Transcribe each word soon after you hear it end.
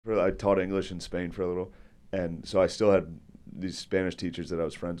I taught English in Spain for a little, and so I still had these Spanish teachers that I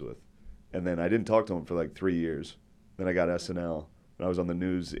was friends with, and then I didn't talk to them for like 3 years. Then I got SNL. When I was on the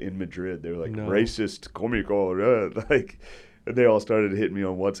news in Madrid, they were like, racist, comico, like, and they all started hitting me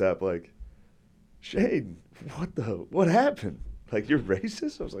on WhatsApp like, Shane, what happened? Like, you're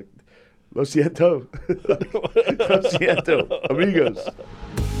racist? I was like, lo siento. Lo siento, amigos.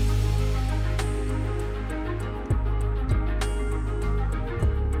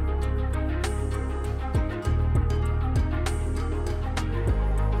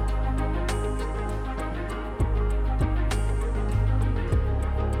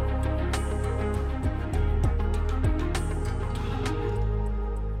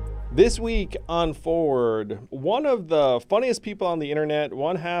 This week on Forward, one of the funniest people on the internet,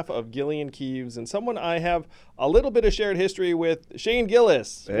 one half of Gillian Keeves, and someone I have a little bit of shared history with, Shane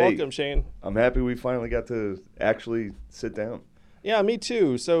Gillis. Hey, welcome, Shane. I'm happy we finally got to actually sit down. Yeah, me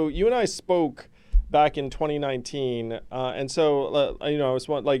too. So you and I spoke back in 2019, and so I was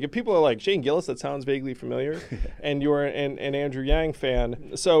like, if people are like, Shane Gillis, that sounds vaguely familiar, and you're an Andrew Yang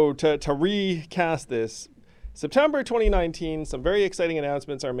fan. So to recast this, September 2019, some very exciting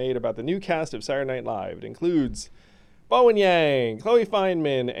announcements are made about the new cast of Saturday Night Live. It includes Bowen Yang, Chloe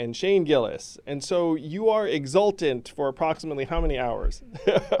Fineman, and Shane Gillis. And so you are exultant for approximately how many hours?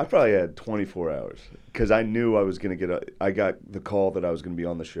 I probably had 24 hours because I knew I was going to I got the call that I was going to be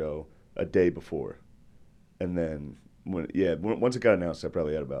on the show a day before. And then, once it got announced, I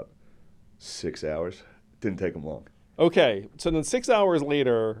probably had about 6 hours. Didn't take them long. Okay, so then 6 hours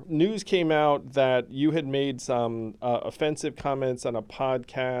later, news came out that you had made some offensive comments on a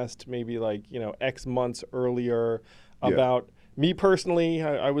podcast, maybe like, X months earlier about me personally.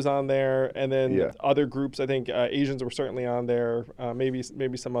 I was on there, and then other groups. I think Asians were certainly on there, maybe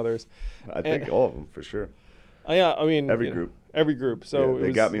some others. I think all of them, for sure. Yeah, I mean. Every group. Every group. So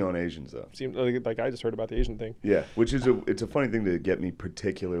they got me on Asians, though. Seemed like I just heard about the Asian thing. Yeah, which is it's a funny thing to get me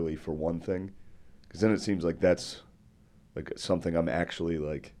particularly for one thing, because then it seems like that's like something I'm actually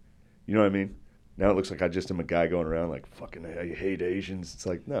like, you know what I mean? Now it looks like I just am a guy going around like, fucking, I hate Asians. It's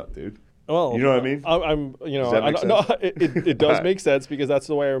like, no, dude. Well, you know what I mean? Does that make sense? No, it does make sense because that's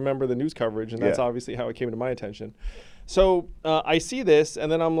the way I remember the news coverage, and that's obviously how it came to my attention. So I see this,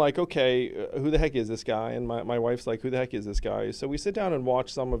 and then I'm like, okay, who the heck is this guy? And my wife's like, who the heck is this guy? So we sit down and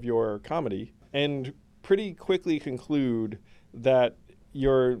watch some of your comedy, and pretty quickly conclude that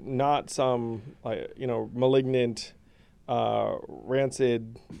you're not some, malignant,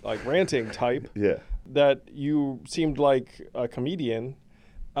 rancid, ranting type. Yeah. That you seemed like a comedian.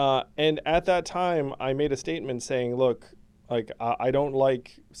 And at that time, I made a statement saying, look, I don't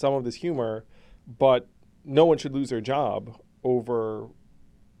like some of this humor, but no one should lose their job over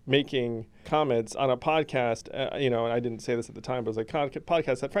making comments on a podcast, and I didn't say this at the time, but it was like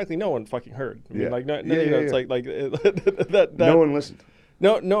podcast that frankly no one fucking heard. I mean, it's like that no one listened.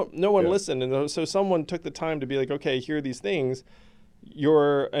 No one listened. And so someone took the time to be like, okay, here are these things.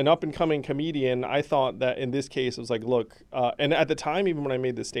 You're an up-and-coming comedian. I thought that in this case, it was like, look, and at the time, even when I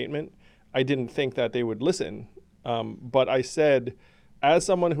made this statement, I didn't think that they would listen. But I said, as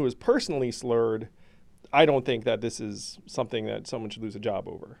someone who is personally slurred, I don't think that this is something that someone should lose a job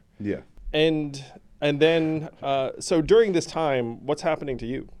over. Yeah. And then, so during this time, what's happening to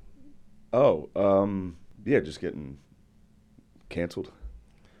you? Just getting canceled.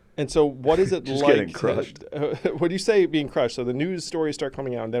 And so what is it just like? Getting crushed. What do you say being crushed? So the news stories start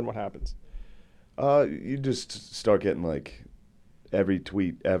coming out, and then what happens? You just start getting like every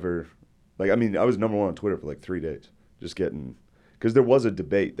tweet ever. Like, I mean, I was number one on Twitter for like 3 days. Just getting, because there was a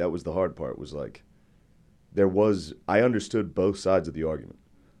debate. That was the hard part, was like, I understood both sides of the argument.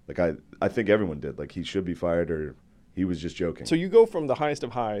 Like, I think everyone did. Like, he should be fired or he was just joking. So you go from the highest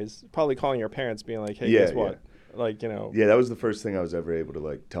of highs, probably calling your parents, being like, hey, guess what? Yeah, that was the first thing I was ever able to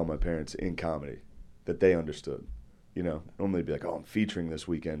like tell my parents in comedy that they understood. Normally they'd be like, oh, I'm featuring this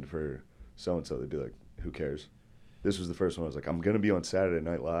weekend for so-and-so. They'd be like, who cares? This was the first one I was like, I'm going to be on Saturday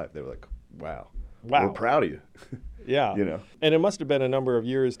Night Live. They were like, wow. We're proud of you. Yeah. And it must have been a number of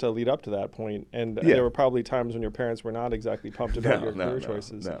years to lead up to that point. And there were probably times when your parents were not exactly pumped about your career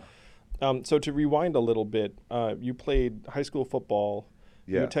choices. No. So to rewind a little bit, you played high school football.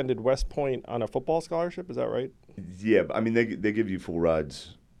 Yeah. You attended West Point on a football scholarship. Is that right? Yeah. I mean, they give you full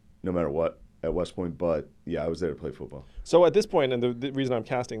rides no matter what at West Point. But, yeah, I was there to play football. So at this point, and the reason I'm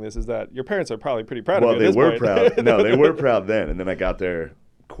casting this is that your parents are probably pretty proud of you at this point. Well, they were proud. No, they were proud then. And then I got there,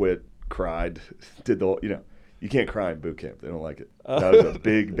 quit, cried, did the you can't cry in boot camp. They don't like it. I was a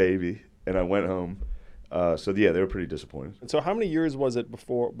big baby, and I went home. So yeah, they were pretty disappointed. And so how many years was it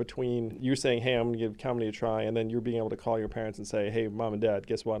between you saying, hey, I'm going to give comedy a try, and then you're being able to call your parents and say, hey, mom and dad,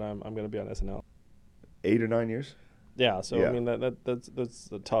 guess what? I'm going to be on SNL. 8 or 9 years. Yeah. So, Yeah. I mean, that's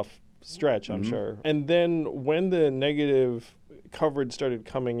a tough stretch, I'm Mhm. sure. And then when the negative coverage started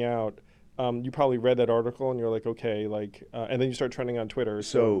coming out, you probably read that article and you're like, okay, like, and then you start trending on Twitter.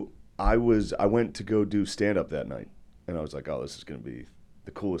 So I went to go do stand up that night, and I was like, oh, this is gonna be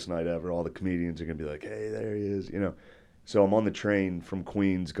the coolest night ever. All the comedians are gonna be like, hey, there he is, you know. So I'm on the train from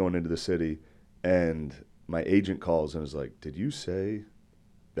Queens going into the city, and my agent calls and is like, did you say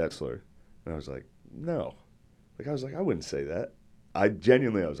that slur? And I was like, no. I wouldn't say that. I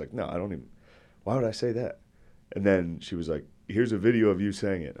was like, no, I don't even. Why would I say that? And then she was like, here's a video of you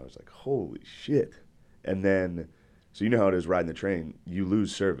saying it. And I was like, holy shit. And then, so you know how it is riding the train, you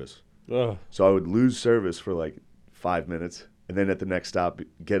lose service. Ugh. So I would lose service for like 5 minutes, and then at the next stop,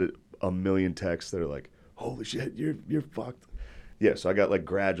 get a million texts that are like, holy shit, you're fucked. Yeah, so I got like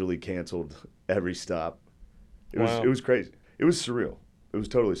gradually canceled every stop. It was crazy. It was surreal. It was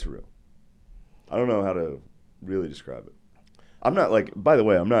totally surreal. I don't know how to really describe it. I'm not like, by the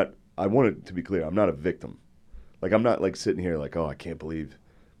way, I want it to be clear, I'm not a victim. Like, I'm not like sitting here like, oh, I can't believe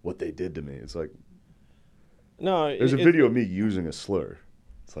what they did to me. It's like, No, there's a video of me using a slur.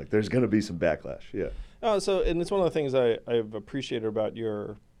 It's like, there's going to be some backlash. Yeah. And it's one of the things I've appreciated about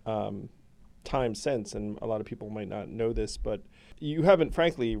your time since, and a lot of people might not know this, but you haven't,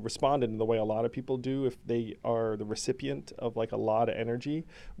 frankly, responded in the way a lot of people do if they are the recipient of like a lot of energy,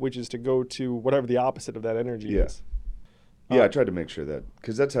 which is to go to whatever the opposite of that energy is. Yeah, I tried to make sure that,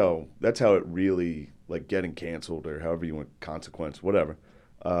 because that's how it really, like getting canceled or however you want, consequence, whatever.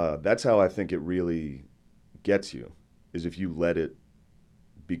 That's how I think it really gets you, is if you let it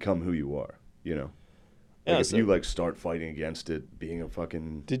become who you are, you know? Like if you like start fighting against it, being a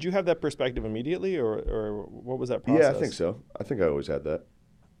fucking... Did you have that perspective immediately, or what was that process? Yeah, I think so. I think I always had that.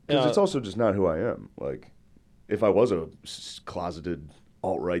 Because it's also just not who I am. Like, if I was a closeted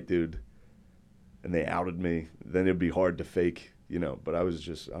alt-right dude and they outed me, then it'd be hard to fake, you know. But I was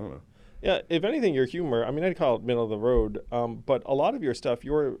just, I don't know. Yeah, if anything, your humor, I mean, I'd call it middle of the road, but a lot of your stuff,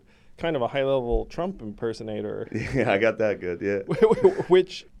 you're kind of a high-level Trump impersonator. Yeah, I got that good, yeah.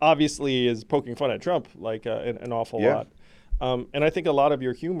 Which obviously is poking fun at Trump, like an awful lot. And I think a lot of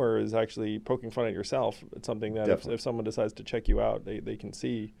your humor is actually poking fun at yourself. It's something that if someone decides to check you out, they can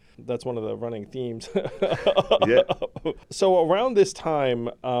see. That's one of the running themes. Yeah. So around this time,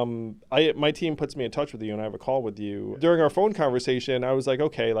 my team puts me in touch with you, and I have a call with you. During our phone conversation, I was like,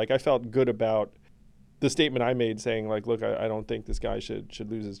 okay, like I felt good about the statement I made saying, like, look, I don't think this guy should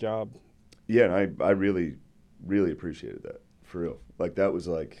lose his job. Yeah, and I really, really appreciated that, for real. Like, that was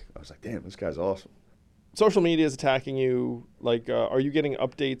like, I was like, damn, this guy's awesome. Social media is attacking you. Like, are you getting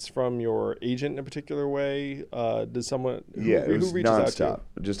updates from your agent in a particular way? Does someone it was who reaches out to nonstop,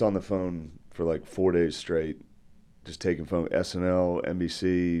 just on the phone for like 4 days straight, just taking phone, SNL,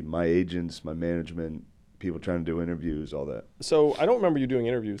 NBC, my agents, my management, people trying to do interviews, all that. So I don't remember you doing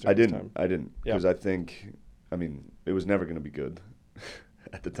interviews during this time. I didn't, because I think, I mean, it was never going to be good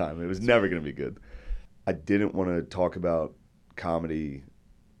at the time. It was never going to be good. I didn't want to talk about comedy.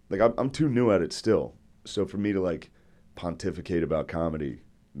 Like, I'm too new at it still. So for me to like pontificate about comedy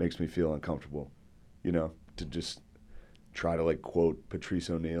makes me feel uncomfortable, you know, to just try to like quote Patrice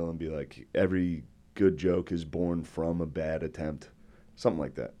O'Neal and be like, every good joke is born from a bad attempt, something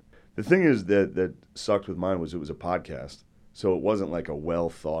like that. The thing is that sucked with mine was it was a podcast. So it wasn't like a well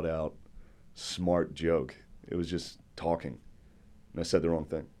thought out, smart joke. It was just talking. And I said the wrong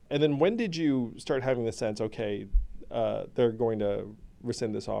thing. And then when did you start having the sense, okay, they're going to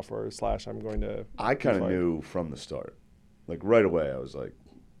rescind this offer / I'm going to... I kind of knew from the start. Like right away, I was like,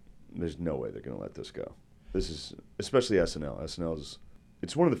 there's no way they're going to let this go. This is, especially SNL. SNL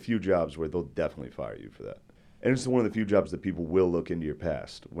it's one of the few jobs where they'll definitely fire you for that. And it's one of the few jobs that people will look into your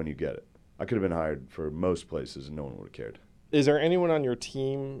past when you get it. I could have been hired for most places and no one would have cared. Is there anyone on your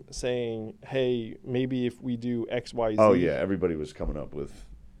team saying, hey, maybe if we do X, Y, Z? Oh, yeah. Everybody was coming up with,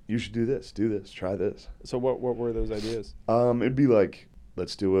 you should do this, try this. So what were those ideas? It'd be like,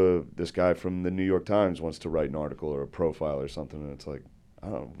 let's do this guy from the New York Times wants to write an article or a profile or something. And it's like, I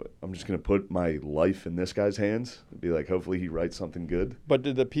don't know, I'm just going to put my life in this guy's hands. It'd be like, hopefully he writes something good. But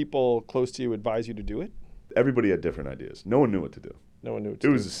did the people close to you advise you to do it? Everybody had different ideas. No one knew what to do. No one knew what to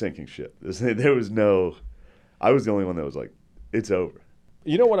do. It was a sinking ship. There was no, I was the only one that was like, it's over.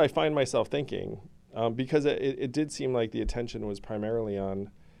 You know what I find myself thinking? Because it did seem like the attention was primarily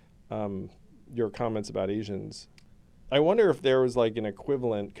on your comments about Asians. I wonder if there was like an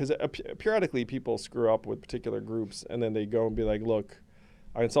equivalent, because periodically people screw up with particular groups and then they go and be like, look,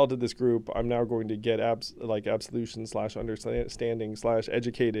 I insulted this group. I'm now going to get absolution / understanding /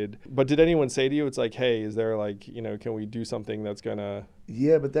 educated. But did anyone say to you, it's like, hey, is there like, can we do something that's gonna?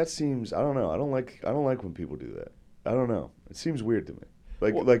 Yeah, but that seems, I don't know. I don't like when people do that. I don't know. It seems weird to me.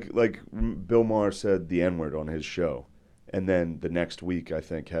 Like Bill Maher said the N-word on his show, and then the next week I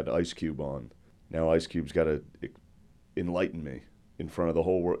think had Ice Cube on. Now Ice Cube's got to enlighten me in front of the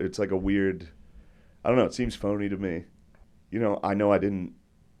whole world. It's like a weird, I don't know. It seems phony to me. I know I didn't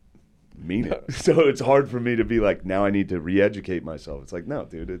mean it. So it's hard for me to be like, now I need to re-educate myself. It's like, no,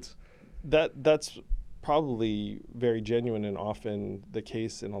 dude, it's... That's probably very genuine and often the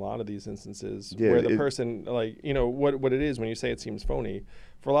case in a lot of these instances where the person, like, what it is when you say it seems phony,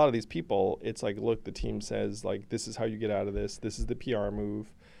 for a lot of these people, it's like, look, the team says, like, this is how you get out of this. This is the PR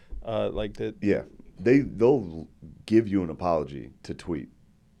move. Like that. Yeah. They'll give you an apology to tweet.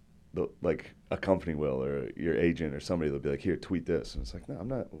 Like a company will, or your agent or somebody, they'll be like, here, tweet this. And it's like, no, I'm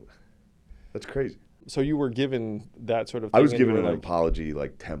not... That's crazy. So you were given that sort of thing? I was given an apology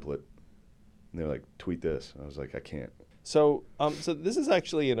like template. And they're like, tweet this. And I was like, I can't. So so this is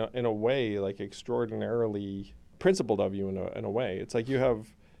actually in a way like extraordinarily principled of you in a way. It's like you have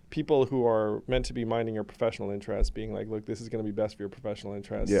people who are meant to be minding your professional interests, being like, look, this is going to be best for your professional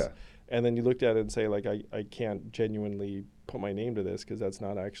interests. Yeah. And then you looked at it and say, like, I can't genuinely put my name to this because that's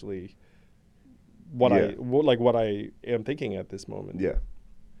not actually what I am thinking at this moment. Yeah.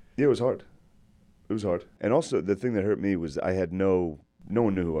 Yeah, it was hard. It was hard. And also the thing that hurt me was I had no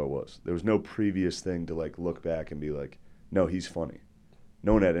one knew who I was. There was no previous thing to like look back and be like, no, he's funny.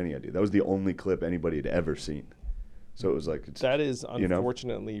 No one had any idea. That was the only clip anybody had ever seen. So it was like... that is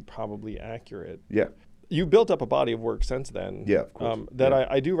unfortunately probably accurate. Yeah. You built up a body of work since then. Yeah, of course. That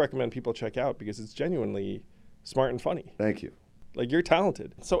I do recommend people check out because it's genuinely smart and funny. Thank you. Like, you're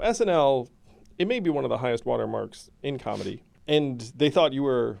talented. So SNL, it may be one of the highest watermarks in comedy. And they thought you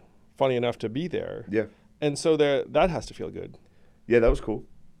were funny enough to be there. Yeah. And so that has to feel good. Yeah, that was cool.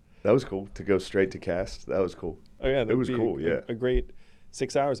 That was cool to go straight to cast. That was cool. Oh, yeah. It was cool, yeah. A great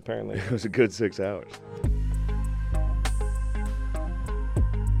 6 hours, apparently. It was a good 6 hours.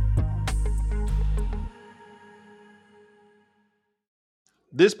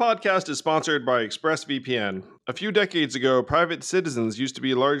 This podcast is sponsored by ExpressVPN. A few decades ago, private citizens used to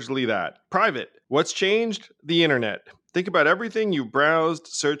be largely that. Private. What's changed? The internet. Think about everything you've browsed,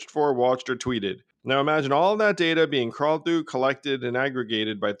 searched for, watched, or tweeted. Now imagine all of that data being crawled through, collected, and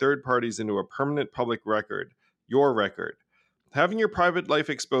aggregated by third parties into a permanent public record. Your record. Having your private life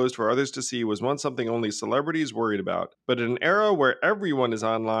exposed for others to see was once something only celebrities worried about. But in an era where everyone is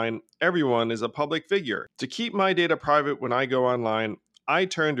online, everyone is a public figure. To keep my data private when I go online, I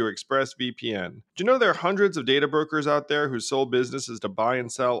turn to ExpressVPN. Do you know there are hundreds of data brokers out there whose sole business is to buy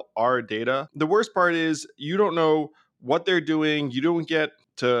and sell our data? The worst part is you don't know what they're doing. You don't get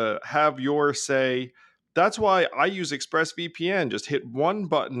to have your say. That's why I use ExpressVPN. Just hit one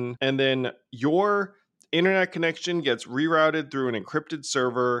button and then your internet connection gets rerouted through an encrypted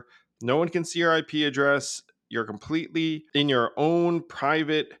server. No one can see your IP address. You're completely in your own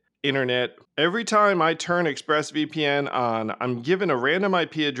private internet. Every time I turn ExpressVPN on, I'm given a random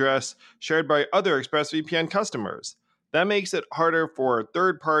IP address shared by other ExpressVPN customers. That makes it harder for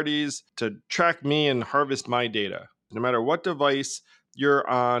third parties to track me and harvest my data. No matter what device you're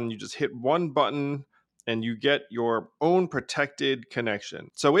on, you just hit one button and you get your own protected connection.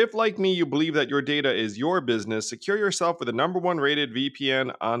 So if, like me, you believe that your data is your business, secure yourself with the #1 rated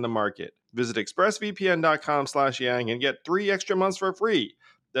VPN on the market. Visit expressvpn.com/yang and get 3 extra months for free.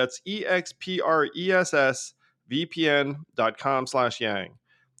 That's expressvpn.com/yang.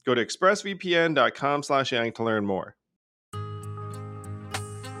 Go to expressvpn.com/yang to learn more.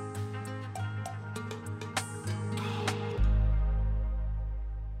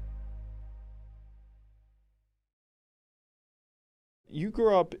 You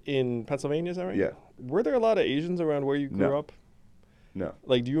grew up in Pennsylvania, is that right? Yeah. Were there a lot of Asians around where you grew up? No.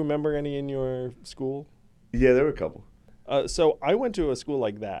 Like, do you remember any in your school? Yeah, there were a couple. So I went to a school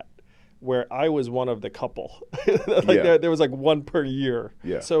like that where I was one of the couple. There was like one per year.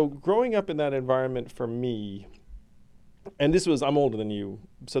 Yeah. So growing up in that environment for me, and I'm older than you,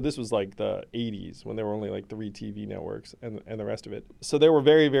 so this was like the 80s when there were only like 3 TV networks and the rest of it. So there were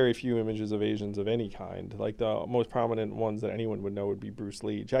very, very few images of Asians of any kind. Like the most prominent ones that anyone would know would be Bruce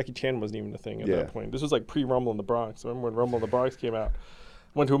Lee. Jackie Chan wasn't even a thing at that point. This was like pre-Rumble in the Bronx. I remember when Rumble in the Bronx came out.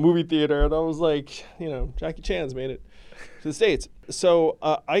 Went to a movie theater and I was like, Jackie Chan's made it to the States. So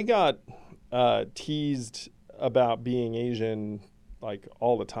I got teased about being Asian like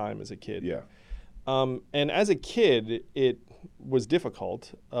all the time as a kid. Yeah. And as a kid, it was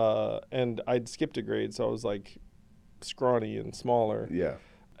difficult. And I'd skipped a grade, so I was like scrawny and smaller. Yeah.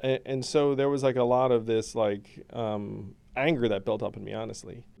 And so there was like a lot of this like anger that built up in me,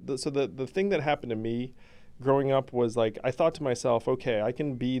 honestly. So the thing that happened to me growing up was like, I thought to myself, okay, I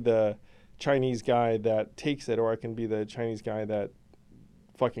can be the Chinese guy that takes it, or I can be the Chinese guy that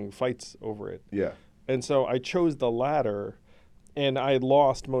fucking fights over it. Yeah. And so I chose the latter, and I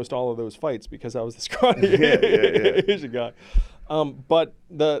lost most all of those fights because I was the scrawny Asian guy. But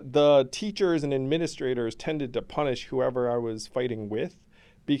the teachers and administrators tended to punish whoever I was fighting with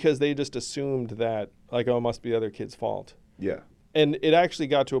because they just assumed that, like, oh, it must be the other kid's fault. Yeah. And it actually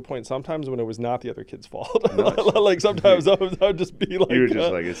got to a point sometimes when it was not the other kid's fault. Nice. Like sometimes I would just be like... You were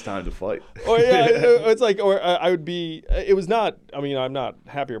just like, it's time to fight. Or yeah, it's like, or I would be... It was not... I mean, I'm not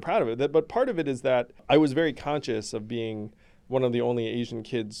happy or proud of it, but part of it is that I was very conscious of being one of the only Asian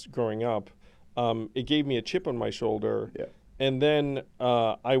kids growing up. It gave me a chip on my shoulder. Yeah. And then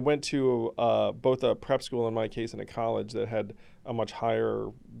I went to both a prep school, in my case, and a college that had a much higher,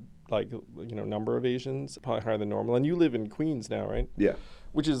 like, you know, number of Asians, probably higher than normal. And you live in Queens now, right? Yeah.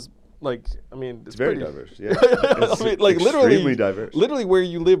 Which is, like, I mean, It's very pretty diverse. Yeah. I mean, like, extremely diverse. Literally where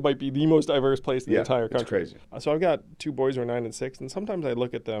you live might be the most diverse place in the entire country. It's crazy. So I've got 2 boys who are 9 and 6, and sometimes I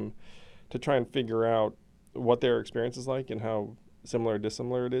look at them to try and figure out what their experience is like and how similar or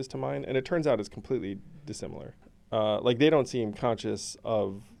dissimilar it is to mine. And it turns out it's completely dissimilar. Like, they don't seem conscious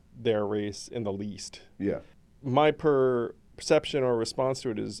of their race in the least. Yeah. My perception or response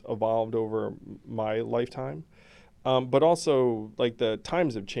to it has evolved over my lifetime. But also, like, the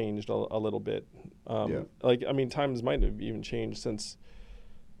times have changed a little bit. Like, I mean, times might have even changed since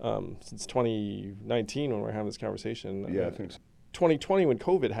 2019 when we were having this conversation. Yeah, I think so. 2020 when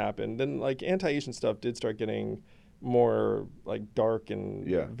COVID happened, then, like, anti-Asian stuff did start getting more, like, dark and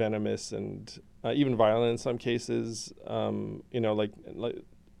venomous and even violent in some cases. You know, like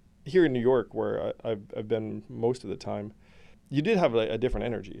here in New York, where I've been most of the time, you did have a different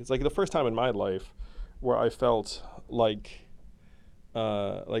energy. It's like the first time in my life where I felt like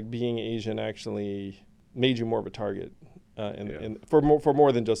being Asian actually made you more of a target, for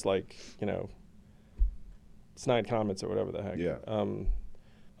more than just, like, you know, snide comments or whatever the heck. Yeah.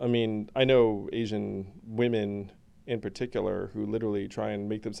 I mean, I know Asian women in particular who literally try and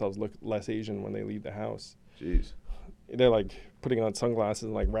make themselves look less Asian when they leave the house. Jeez. They're like putting on sunglasses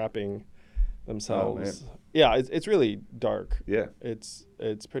and like wrapping themselves. Oh, man. Yeah, it's really dark. Yeah. It's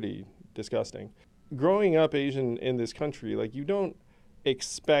pretty disgusting. Growing up Asian in this country, like, you don't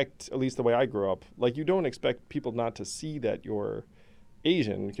expect, at least the way I grew up, like, you don't expect people not to see that you're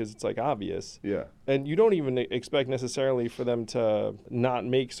Asian because it's, like, obvious. Yeah. And you don't even expect necessarily for them to not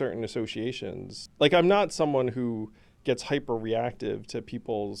make certain associations. Like, I'm not someone who gets hyper reactive to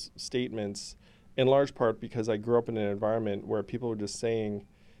people's statements, in large part because I grew up in an environment where people were just saying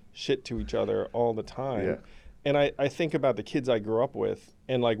shit to each other all the time. Yeah. And I think about the kids I grew up with,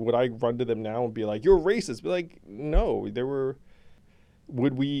 and, like, would I run to them now and be like, you're racist? Be like, no,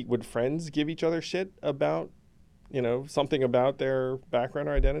 would friends give each other shit about, you know, something about their background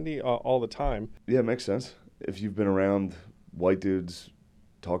or identity all the time? Yeah, it makes sense. If you've been around white dudes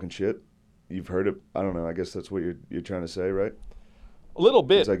talking shit, you've heard it. I don't know. I guess that's what you're trying to say, right? A little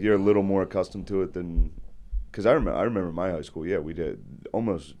bit. It's like you're a little more accustomed to it than, because I remember my high school. Yeah, we did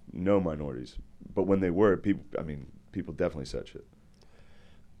almost no minorities, but when they were, people definitely said shit.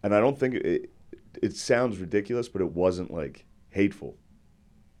 And I don't think it sounds ridiculous, but it wasn't, like, hateful.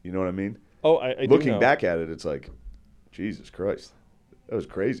 You know what I mean? Oh, I do Looking know. back at it, it's like, Jesus Christ, that was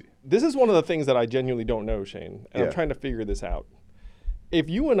crazy. This is one of the things that I genuinely don't know, Shane, and I'm trying to figure this out. If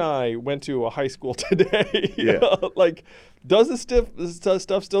you and I went to a high school today, like, does this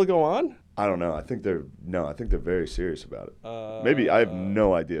stuff still go on? I don't know. I think they're very serious about it. Maybe I have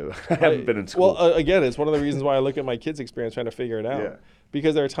no idea. I haven't been in school. Well, again, it's one of the reasons why I look at my kids' experience trying to figure it out. Yeah.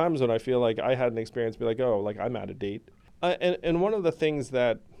 Because there are times when I feel like I had an experience, be like, oh, like, I'm out of date. And one of the things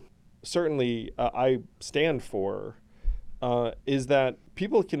that certainly I stand for is that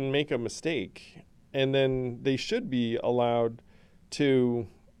people can make a mistake, and then they should be allowed to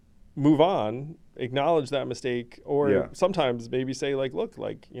move on, acknowledge that mistake, or sometimes maybe say, like, look,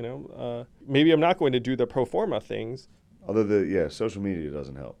 like, you know, maybe I'm not going to do the pro forma things. Although social media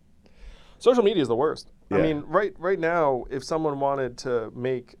doesn't help. Social media is the worst. Yeah. I mean, right now, if someone wanted to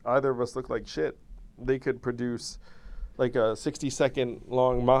make either of us look like shit, they could produce like a 60-second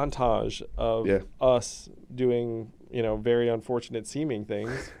long montage of us doing, you know, very unfortunate seeming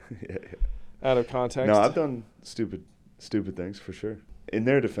things out of context. No, I've done stupid things for sure. In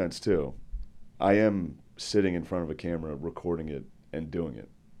their defense too, I am sitting in front of a camera recording it and doing it.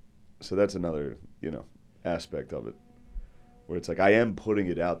 So that's another, you know, aspect of it where it's like I am putting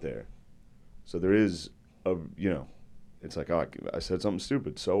it out there. So there is a, you know, it's like, oh, I said something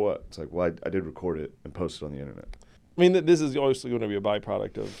stupid. So what? It's like, well, I did record it and post it on the internet. I mean, this is obviously going to be a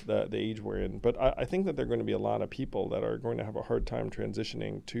byproduct of the age we're in, but I think that there are going to be a lot of people that are going to have a hard time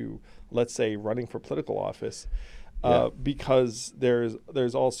transitioning to, let's say, running for political office, because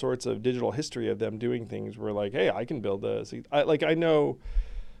there's all sorts of digital history of them doing things where, like, hey, I can build this. I know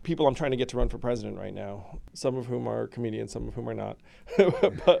people I'm trying to get to run for president right now, some of whom are comedians, some of whom are not. Trying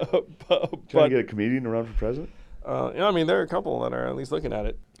to get a comedian to run for president? I mean, there are a couple that are at least looking at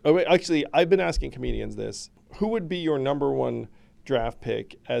it. Oh, wait, actually, I've been asking comedians this. Who would be your number one draft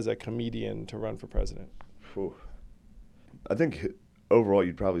pick as a comedian to run for president? Whew. I think overall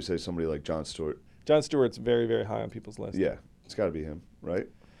you'd probably say somebody like Jon Stewart. Jon Stewart's very, very high on people's list. Yeah, it's got to be him, right?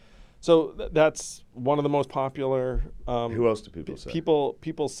 So that's one of the most popular. Who else do people say?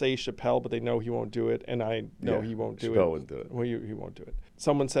 People say Chappelle, but they know he won't do it, and I know he won't do it. Chappelle wouldn't do it. Well, he won't do it.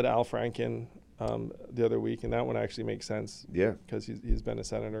 Someone said Al Franken the other week, and that one actually makes sense. Yeah, because he's been a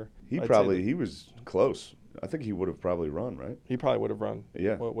senator. He was close. I think he would have probably run, right? He probably would have run.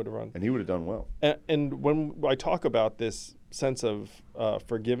 Yeah, would have run, and he would have done well. And when I talk about this sense of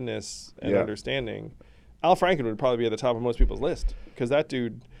forgiveness and understanding, Al Franken would probably be at the top of most people's list, because that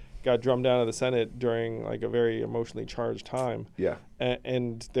dude got drummed out of the Senate during like a very emotionally charged time. Yeah.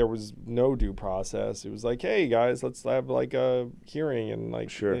 And there was no due process. It was like, hey guys, let's have like a hearing and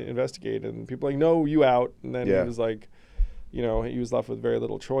like investigate. And people were like, no, you out. And then he was like, he was left with very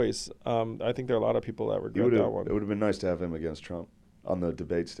little choice. I think there are a lot of people that regret that one. It would have been nice to have him against Trump on the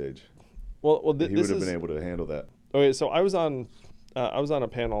debate stage. Well, he would have been able to handle that. Okay, so I was on a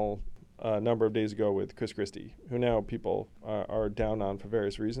panel a number of days ago with Chris Christie, who now people are down on for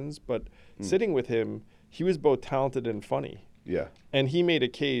various reasons. But sitting with him, he was both talented and funny. Yeah. And he made a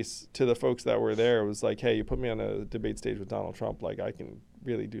case to the folks that were there. It was like, hey, you put me on a debate stage with Donald Trump, like I can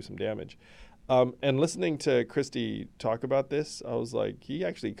really do some damage. And listening to Christie talk about this, I was like, he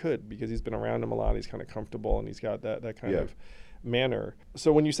actually could, because he's been around him a lot. He's kind of comfortable, and he's got that kind of manner.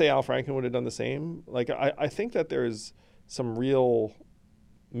 So when you say Al Franken would have done the same, like I think that there's some real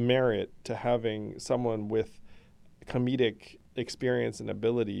merit to having someone with comedic experience and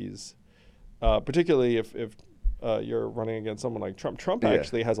abilities, particularly if you're running against someone like Trump. Trump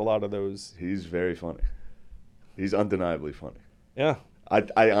actually has a lot of those. He's very funny. He's undeniably funny. Yeah.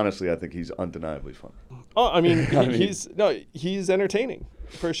 I honestly think he's undeniably funny. Oh, I mean, he's entertaining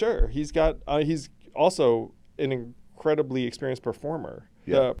for sure. He's also an incredibly experienced performer.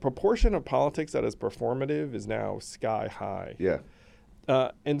 Yeah. The proportion of politics that is performative is now sky high. Yeah.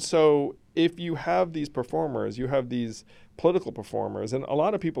 And so if you have these performers, you have these political performers, and a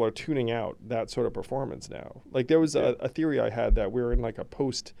lot of people are tuning out that sort of performance now. Like there was a theory I had that we're in like a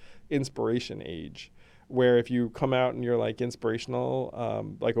post-inspiration age, where if you come out and you're like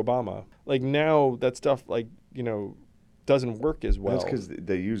inspirational, like Obama, like now that stuff doesn't work as well. That's because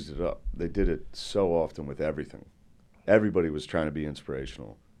they used it up. They did it so often with everything. Everybody was trying to be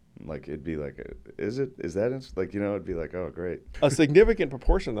inspirational. Like it'd be like, it'd be like, oh, great. A significant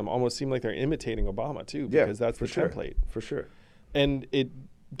proportion of them almost seem like they're imitating Obama too, because that's the template. For sure. And it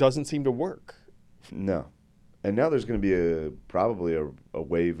doesn't seem to work. No. And now there's going to be probably a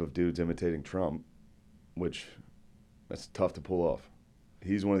wave of dudes imitating Trump, which that's tough to pull off.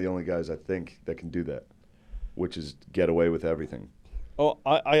 He's one of the only guys I think that can do that, which is get away with everything. Oh,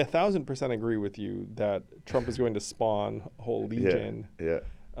 I 1,000% agree with you that Trump is going to spawn a whole legion.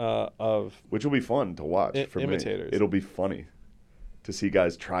 Of which will be fun to watch for imitators. Me. It'll be funny to see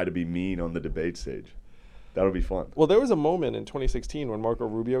guys try to be mean on the debate stage. That'll be fun. Well, there was a moment in 2016 when Marco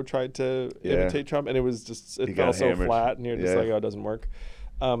Rubio tried to imitate Trump, and it fell so flat, and you're just like, oh, it doesn't work.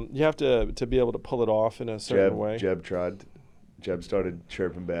 You have to be able to pull it off in a certain way. Jeb tried. Jeb started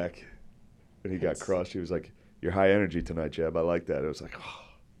chirping back, and he got crushed. He was like, "You're high energy tonight, Jeb. I like that." It was like, oh,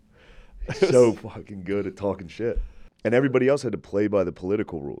 he's so fucking good at talking shit. And everybody else had to play by the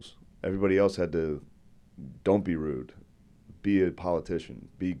political rules. Everybody else had to, don't be rude, be a politician,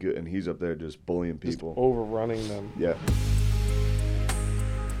 be good. And he's up there just bullying people. Just overrunning them. Yeah.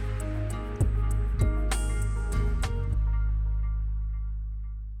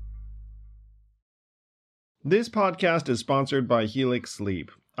 This podcast is sponsored by Helix Sleep.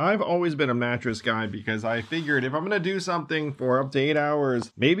 I've always been a mattress guy because I figured if I'm going to do something for up to 8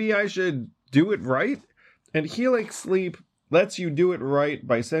 hours, maybe I should do it right. And Helix Sleep lets you do it right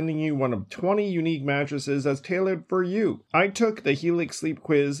by sending you one of 20 unique mattresses that's tailored for you. I took the Helix Sleep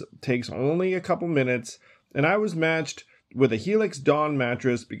quiz, takes only a couple minutes, and I was matched with a Helix Dawn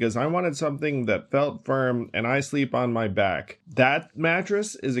mattress because I wanted something that felt firm and I sleep on my back. That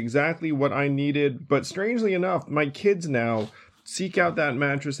mattress is exactly what I needed, but strangely enough, my kids now seek out that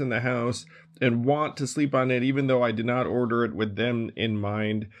mattress in the house and want to sleep on it, even though I did not order it with them in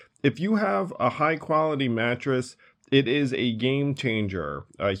mind. If you have a high quality mattress, it is a game changer,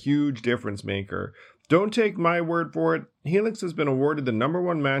 a huge difference maker. Don't take my word for it. Helix has been awarded the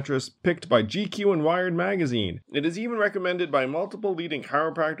 #1 mattress picked by GQ and Wired magazine. It is even recommended by multiple leading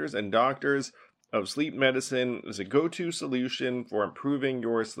chiropractors and doctors of sleep medicine as a go-to solution for improving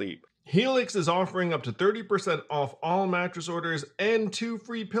your sleep. Helix is offering up to 30% off all mattress orders and 2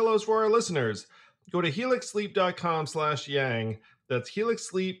 free pillows for our listeners. Go to helixsleep.com/yang. That's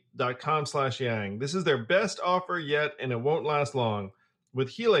helixsleep.com/yang. This is their best offer yet, and it won't last long. With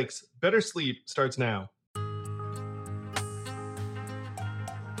Helix, better sleep starts now.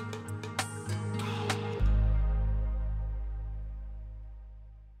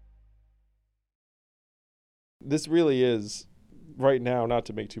 This really is, right now, not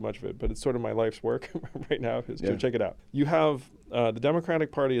to make too much of it, but it's sort of my life's work right now. So check it out. You have the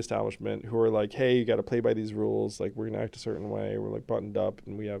Democratic Party establishment who are like, hey, you got to play by these rules. Like, we're going to act a certain way. We're like buttoned up,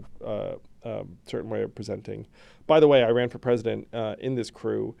 and we have a certain way of presenting. By the way, I ran for president in this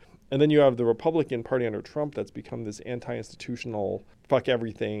crew. And then you have the Republican Party under Trump that's become this anti-institutional, fuck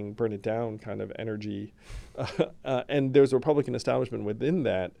everything, burn it down kind of energy. And there's a Republican establishment within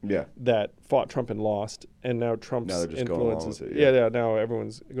that that fought Trump and lost. And now Trump's influence is... now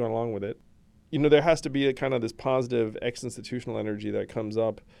everyone's going along with it. You know, there has to be a kind of this positive ex-institutional energy that comes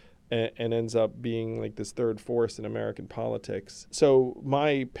up and ends up being like this third force in American politics. So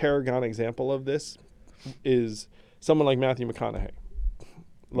my paragon example of this is someone like Matthew McConaughey.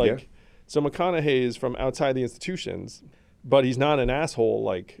 So McConaughey is from outside the institutions, but he's not an asshole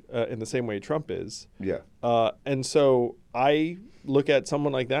like in the same way Trump is. And so I look at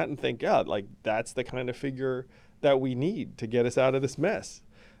someone like that and think, yeah, like that's the kind of figure that we need to get us out of this mess.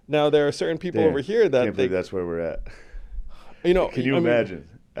 Now there are certain people over here that can't believe that's where we're at. You know, can you imagine?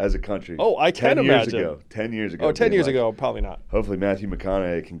 As a country. Oh, I can imagine. 10 years ago. Oh, 10 years ago, probably not. Hopefully Matthew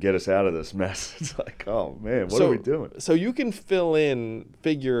McConaughey can get us out of this mess. It's like, oh, man, what are we doing? So you can fill in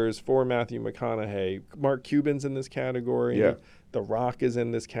figures for Matthew McConaughey. Mark Cuban's in this category. Yeah. The Rock is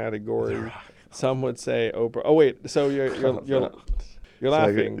in this category. Some would say Oprah. Oh, wait. So you're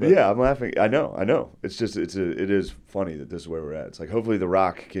laughing. Like, yeah, I'm laughing. I know. It's just, it is funny that this is where we're at. It's like, hopefully The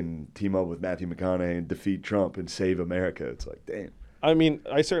Rock can team up with Matthew McConaughey and defeat Trump and save America. It's like, damn. I mean,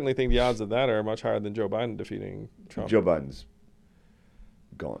 I certainly think the odds of that are much higher than Joe Biden defeating Trump. Joe Biden's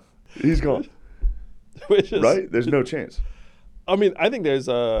gone. He's gone. Right? There's no chance. I mean, I think there's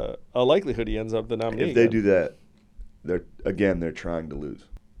a likelihood he ends up the nominee. If they do that, they're trying to lose.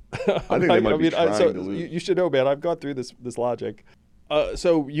 I think they might be trying to lose. You should know, man. I've gone through this logic.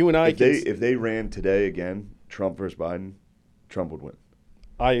 So you and I if they ran today again, Trump versus Biden, Trump would win.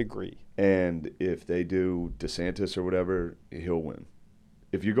 I agree. And if they do DeSantis or whatever, he'll win.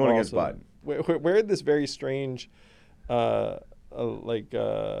 If you're going against Biden. We're this very strange, A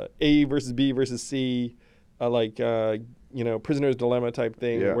versus B versus C, prisoner's dilemma type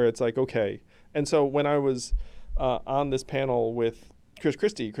thing, where it's like, okay. And so when I was on this panel with Chris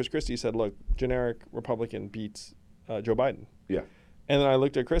Christie said, look, generic Republican beats Joe Biden. Yeah. And then I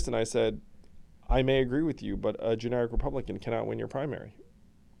looked at Chris and I said, I may agree with you, but a generic Republican cannot win your primary.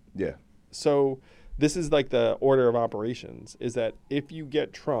 Yeah. So this is like the order of operations, is that if you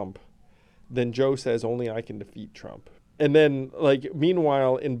get Trump, then Joe says only I can defeat Trump. And then,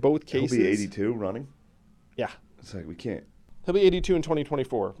 meanwhile, in both cases... He'll be 82 running? Yeah. It's like, we can't. He'll be 82 in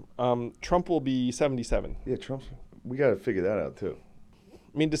 2024. Trump will be 77. Yeah, we got to figure that out, too.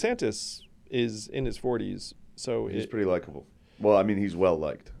 I mean, DeSantis is in his 40s, so... He's pretty likable. Well, I mean, he's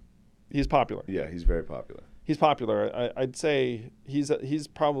well-liked. He's popular. Yeah, he's very popular. He's popular. I'd say he's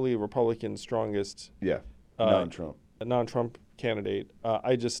probably a Republican's strongest non-Trump candidate.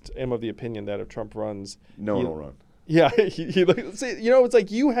 I just am of the opinion that if Trump runs... No one will run. Yeah. It's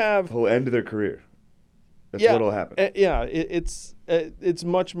like you have... He'll end their career. That's what'll happen. It's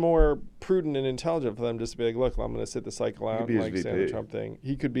much more prudent and intelligent for them just to be like, look, I'm going to sit the cycle out and stand the Trump thing.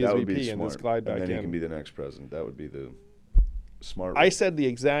 He could be his VP and just glide back in. And then he can be the next president. That would be the smart I said the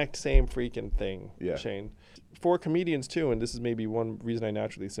exact same freaking thing, Shane. For comedians, too, and this is maybe one reason I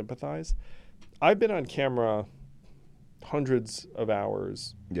naturally sympathize, I've been on camera hundreds of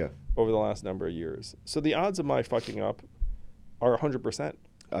hours over the last number of years. So the odds of my fucking up are 100%.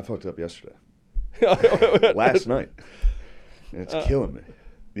 I fucked up yesterday. Last night. And it's killing me.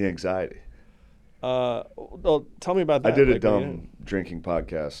 The anxiety. Well, tell me about that. I did a dumb drinking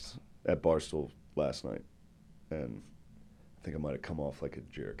podcast at Barstool last night. And I think I might have come off like a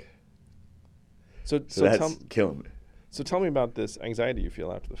jerk. So that's killing me. So tell me about this anxiety you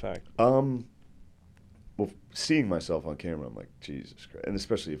feel after the fact. Well, well, seeing myself on camera, I'm like, Jesus Christ. And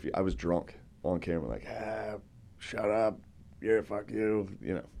especially if I was drunk on camera, like, shut up, fuck you,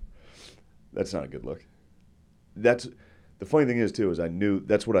 that's not a good look. The funny thing is, too, is I knew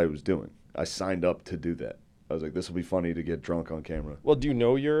that's what I was doing. I signed up to do that. I was like, this will be funny to get drunk on camera. Well, do you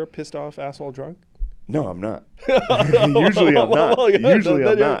know you're a pissed off asshole drunk? No, I'm not. Usually I'm not. Usually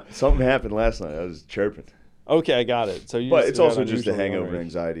I'm not. Something happened last night. I was chirping. Okay, I got it. So but it's also just the hangover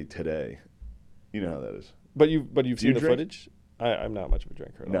anxiety today. You know how that is. But you've seen the footage? I'm not much of a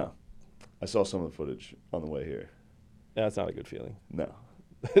drinker at all. No. I saw some of the footage on the way here. Yeah, that's not a good feeling. No.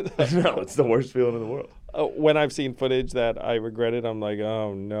 No, it's the worst feeling in the world. When I've seen footage that I regretted, I'm like,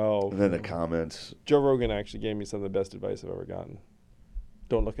 oh no. And then the comments. Joe Rogan actually gave me some of the best advice I've ever gotten.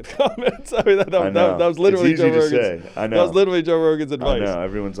 Don't look at the comments. I mean, that was literally Joe Rogan's. Say. I know. That was literally Joe Rogan's advice. I know.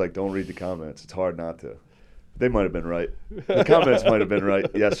 Everyone's like, don't read the comments. It's hard not to. They might have been right. The comments might have been right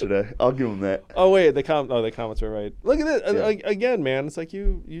yesterday. I'll give them that. Oh wait, the comments were right. Look at it again, man. It's like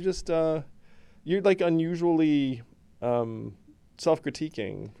you just you're like unusually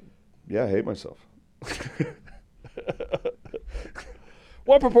self-critiquing. Yeah, I hate myself.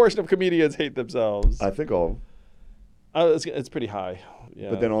 What proportion of comedians hate themselves? I think all of them. It's pretty high. Yeah.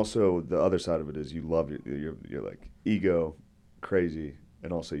 But then also the other side of it is you love you're like ego, crazy,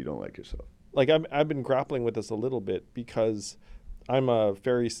 and also you don't like yourself. Like I've been grappling with this a little bit because I'm a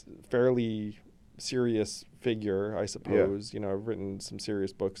fairly serious figure, I suppose. Yeah. I've written some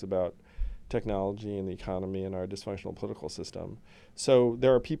serious books about technology and the economy and our dysfunctional political system. So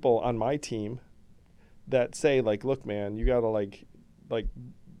there are people on my team that say, like, look, man, you gotta like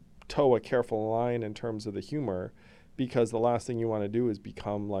toe a careful line in terms of the humor, because the last thing you want to do is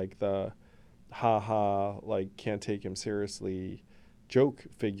become like the like can't take him seriously joke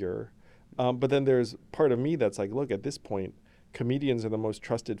figure. But then there's part of me that's like, look, at this point, comedians are the most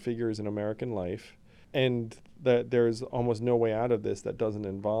trusted figures in American life, and that there's almost no way out of this that doesn't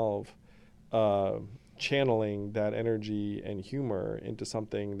involve channeling that energy and humor into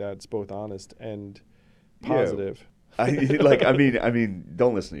something that's both honest and positive. Yeah. I mean,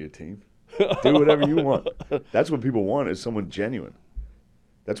 don't listen to your team. Do whatever you want. That's what people want, is someone genuine.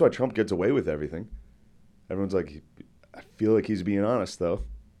 That's why Trump gets away with everything. Everyone's like, I feel like he's being honest, though.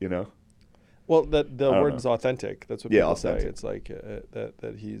 Well, the word is authentic. That's what people authentic. say. It's like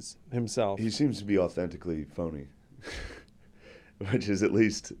that he's himself. He seems to be authentically phony, which is at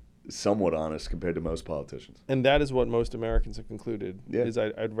least somewhat honest compared to most politicians. And that is what most Americans have concluded. Yeah. Is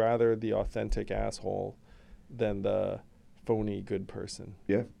I'd rather the authentic asshole than the phony good person.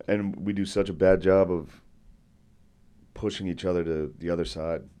 Yeah, and we do such a bad job of pushing each other to the other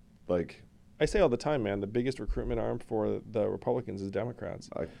side. Like I say all the time, man, the biggest recruitment arm for the Republicans is Democrats.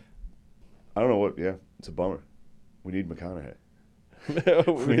 I don't know what. Yeah, it's a bummer. We need McConaughey.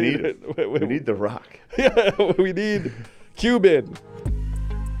 we need it. We need The Rock. Yeah, we need Cuban.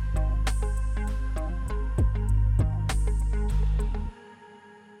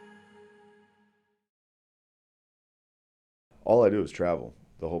 All I do is travel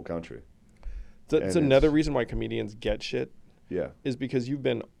the whole country. That's another reason why comedians get shit. Yeah. Is because you've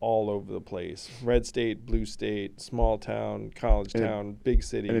been all over the place. Red state, blue state, small town, college town, big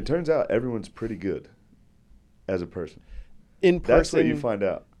city. And it turns out everyone's pretty good as a person. In person. That's what you find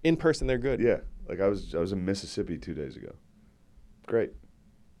out. In person, they're good. Yeah. Like I was in Mississippi 2 days ago. Great.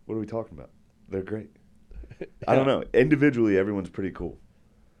 What are we talking about? They're great. Yeah. I don't know. Individually, everyone's pretty cool.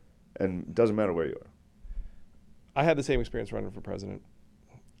 And it doesn't matter where you are. I had the same experience running for president.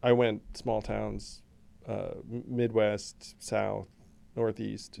 I went small towns, Midwest, South,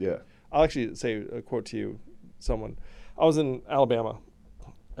 Northeast. Yeah. I'll actually say a quote to you, someone. I was in Alabama,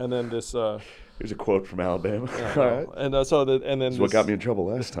 and then this. Here's a quote from Alabama. All right. And then this is what got me in trouble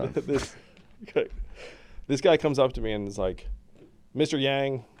last time. This guy comes up to me and is like, "Mr.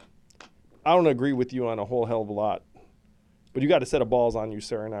 Yang, I don't agree with you on a whole hell of a lot, but you got a set of balls on you,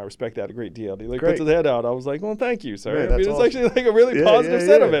 sir, and I respect that a great deal." He puts his head out. I was like, "Well, thank you, sir." Man, it's awesome. Actually like a really positive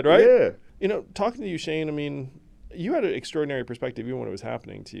sentiment, right? Yeah. Talking to you, Shane, I mean, you had an extraordinary perspective even when it was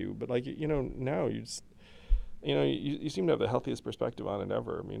happening to you, but like, now you just, you seem to have the healthiest perspective on it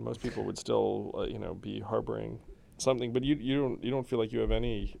ever. I mean, most people would still, be harboring something, but you don't feel like you have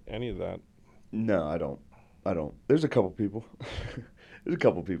any of that. No, I don't. There's a couple people. There's a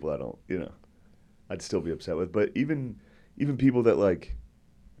couple people I don't, I'd still be upset with, but even people that like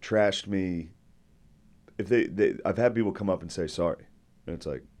trashed me, if I've had people come up and say sorry, and it's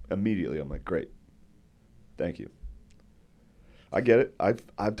like immediately I'm like, great, thank you. I get it.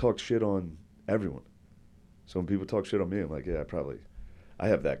 I've talked shit on everyone, so when people talk shit on me, I'm like, yeah, I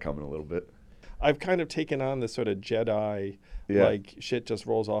have that coming a little bit. I've kind of taken on this sort of Jedi, like shit just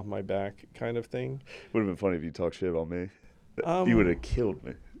rolls off my back kind of thing. Would have been funny if you talked shit about me. You would have killed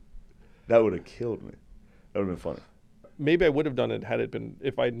me. That would have killed me. That would have been funny. Maybe I would have done it had it been,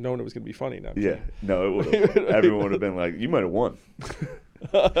 if I'd known it was going to be funny. No, yeah. No, it would have. Everyone would have been like, you might have won.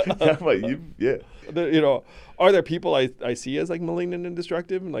 I'm like, yeah. You know, are there people I see as like malignant and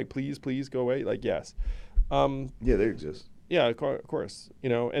destructive and like, please go away? Like, yes. Yeah, they exist. Yeah, of course. You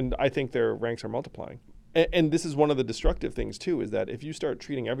know, and I think their ranks are multiplying. And this is one of the destructive things too, is that if you start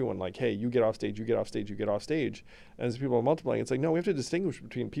treating everyone like, hey, you get off stage, you get off stage, you get off stage, and as people are multiplying, it's like, no, we have to distinguish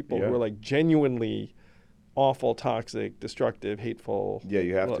between people who are like genuinely awful, toxic, destructive, hateful. Yeah,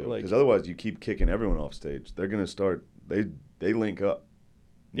 you have to, because otherwise you keep kicking everyone off stage. They're going to start, they link up.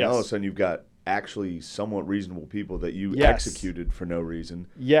 Yes. Now all of a sudden you've got actually somewhat reasonable people that you executed for no reason.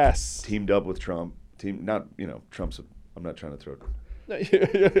 Yes. Teamed up with Trump. Trump's, I'm not trying to throw I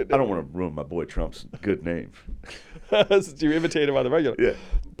don't want to ruin my boy Trump's good name. Since you imitate him on the regular. Yeah.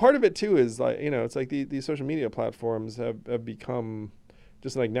 Part of it too is like, you know, it's like these social media platforms have become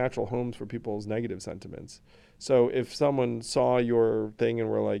just like natural homes for people's negative sentiments. So if someone saw your thing and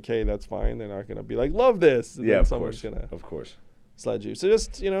were like, hey, that's fine, they're not going to be like, love this. And then someone's going to sledge you. So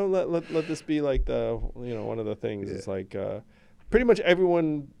just, you know, let this be like the, you know, one of the things. Yeah. It's like pretty much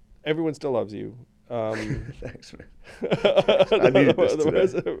everyone still loves you. Thanks, man. I needed this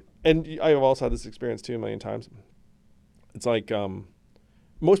today. And I have also had this experience too a million times. It's like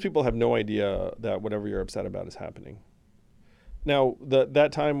most people have no idea that whatever you're upset about is happening. Now,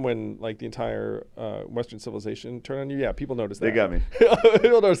 that time when like the entire Western civilization turned on you, yeah, people noticed that. They got me.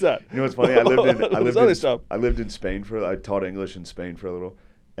 People noticed that. You know what's funny? I lived in Spain I taught English in Spain for a little,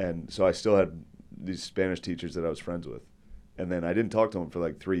 and so I still had these Spanish teachers that I was friends with, and then I didn't talk to them for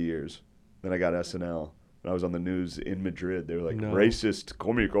like 3 years. Then I got SNL. When I was on the news in Madrid, they were like, racist,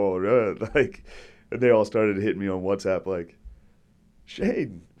 comico, like, and they all started hitting me on WhatsApp like,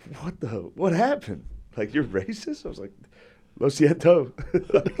 Shane, what happened? Like, you're racist? I was like, lo siento.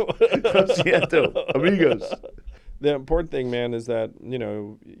 Lo siento, amigos. The important thing, man, is that, you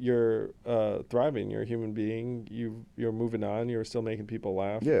know, you're thriving. You're a human being. You're moving on. You're still making people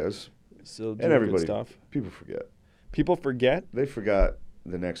laugh. Yes. Still doing good stuff. People forget. People forget? They forgot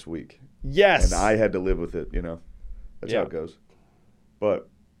the next week. Yes. And I had to live with it, you know. That's how it goes. But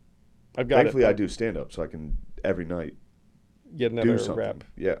thankfully I do stand up so I can every night get another do rep.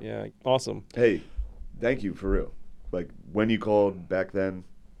 Yeah. Yeah. Awesome. Hey, thank you for real. Like when you called back then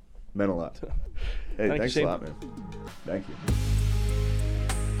meant a lot. Hey, thanks a lot, man. Thank you.